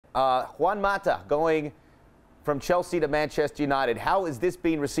Juan Mata going from Chelsea to Manchester United. How is this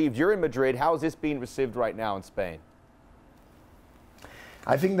being received? You're in Madrid. How is this being received right now in Spain?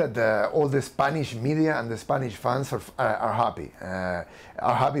 I think that all the Spanish media and the Spanish fans are happy. Are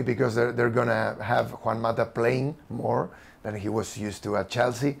happy because they're going to have Juan Mata playing more than he was used to at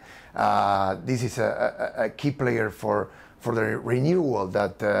Chelsea. This is a key player for the renewal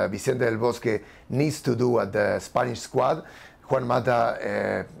that Vicente del Bosque needs to do at the Spanish squad. Juan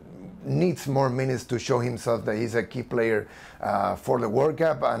Mata needs more minutes to show himself that he's a key player for the World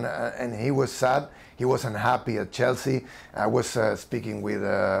Cup, and he was sad. He was unhappy at Chelsea. I was speaking with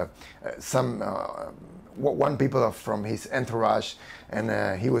one people from his entourage,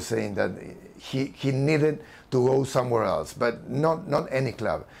 and he was saying that he needed to go somewhere else, but not any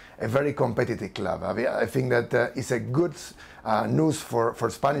club, a very competitive club. I think that it's a good news for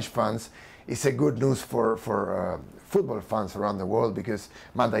Spanish fans. It's a good news for football fans around the world, because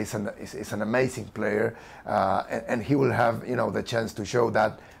Mata is an amazing player, and he will have the chance to show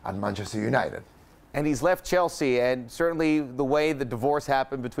that at Manchester United. And he's left Chelsea, and certainly the way the divorce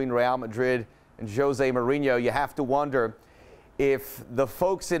happened between Real Madrid and Jose Mourinho, you have to wonder if the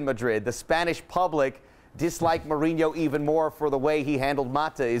folks in Madrid, the Spanish public, dislike Mourinho even more for the way he handled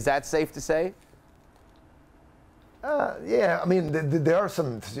Mata. Is that safe to say? Yeah, I mean, there are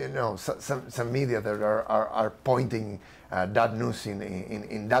some media that are pointing that news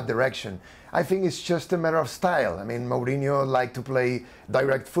in that direction. I think it's just a matter of style. I mean, Mourinho liked to play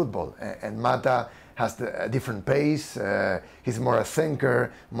direct football, and Mata has a different pace. He's more a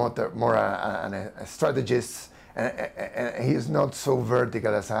thinker, more a strategist, and he's not so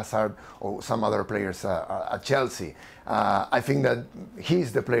vertical as Hazard or some other players at Chelsea. I think that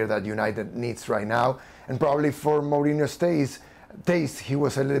he's the player that United needs right now, and probably for Mourinho's taste, he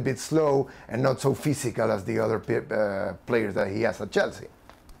was a little bit slow and not so physical as the other players that he has at Chelsea.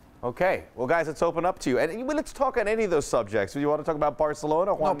 Okay, well, guys, let's open up to you. And let's talk on any of those subjects. Do you want to talk about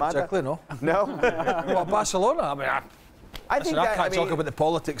Barcelona, Juan Mata? Not particularly, no. No? Well, Barcelona, I mean, I can't talk about the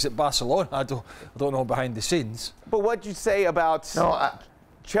politics at Barcelona. I don't know behind the scenes. But what do you say about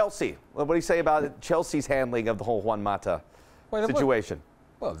Chelsea? What do you say about Chelsea's handling of the whole Juan Mata situation?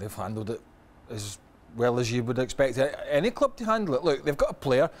 Well, they've handled it as well as you would expect any club to handle it. Look, they've got a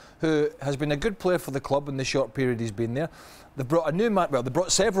player who has been a good player for the club in the short period he's been there. They've brought a new they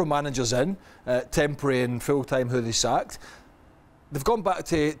brought several managers in, temporary and full-time, who they sacked. They've gone back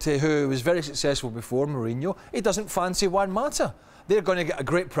to who was very successful before, Mourinho. He doesn't fancy Juan Mata. They're going to get a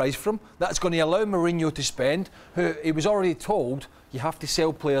great price from him. That's going to allow Mourinho to spend, who he was already told you have to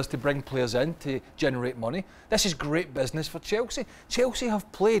sell players to bring players in to generate money. This is great business for Chelsea. Chelsea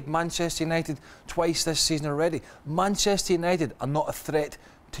have played Manchester United twice this season already. Manchester United are not a threat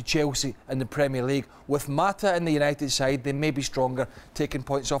to Chelsea in the Premier League. With Mata in the United side, they may be stronger, taking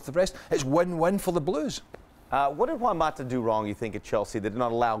points off the rest. It's win-win for the Blues. What did Juan Mata do wrong, you think, at Chelsea that did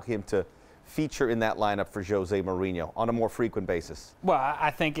not allow him to feature in that lineup for Jose Mourinho on a more frequent basis? Well,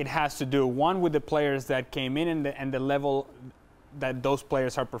 I think it has to do, one, with the players that came in and the level that those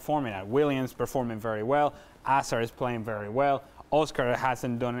players are performing at. Williams performing very well. Hazard is playing very well. Oscar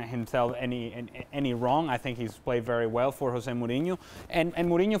hasn't done himself any wrong. I think he's played very well for Jose Mourinho. And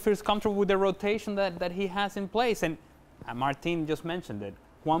Mourinho feels comfortable with the rotation that he has in place. And Martin just mentioned it.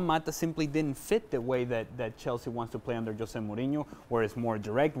 Juan Mata simply didn't fit the way that Chelsea wants to play under Jose Mourinho, where it's more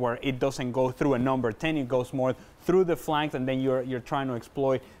direct, where it doesn't go through a number 10, it goes more through the flanks, and then you're trying to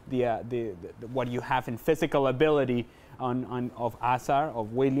exploit the what you have in physical ability of Hazard,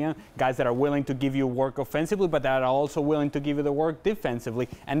 of William, guys that are willing to give you work offensively, but that are also willing to give you the work defensively.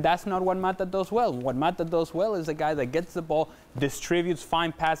 And that's not what Mata does well. What Mata does well is a guy that gets the ball, distributes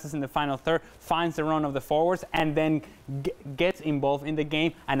fine passes in the final third, finds the run of the forwards, and then gets involved in the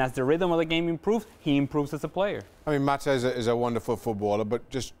game. And as the rhythm of the game improves, he improves as a player. I mean, Mata is a wonderful footballer, but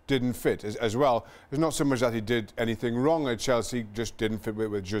just didn't fit as well. It's not so much that he did anything wrong at Chelsea, just didn't fit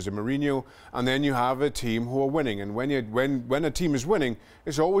with Jose Mourinho. And then you have a team who are winning. And when a team is winning,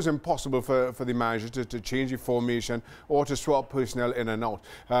 it's always impossible for the manager to change the formation or to swap personnel in and out.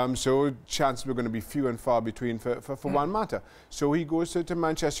 So chances were going to be few and far between for Juan Mata. So he goes to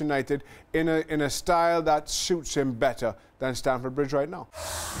Manchester United in a style that suits him better than Stamford Bridge right now.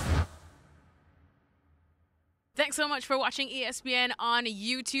 Thanks so much for watching ESPN on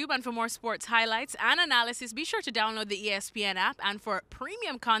YouTube. And for more sports highlights and analysis, be sure to download the ESPN app. And for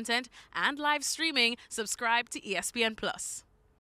premium content and live streaming, subscribe to ESPN Plus.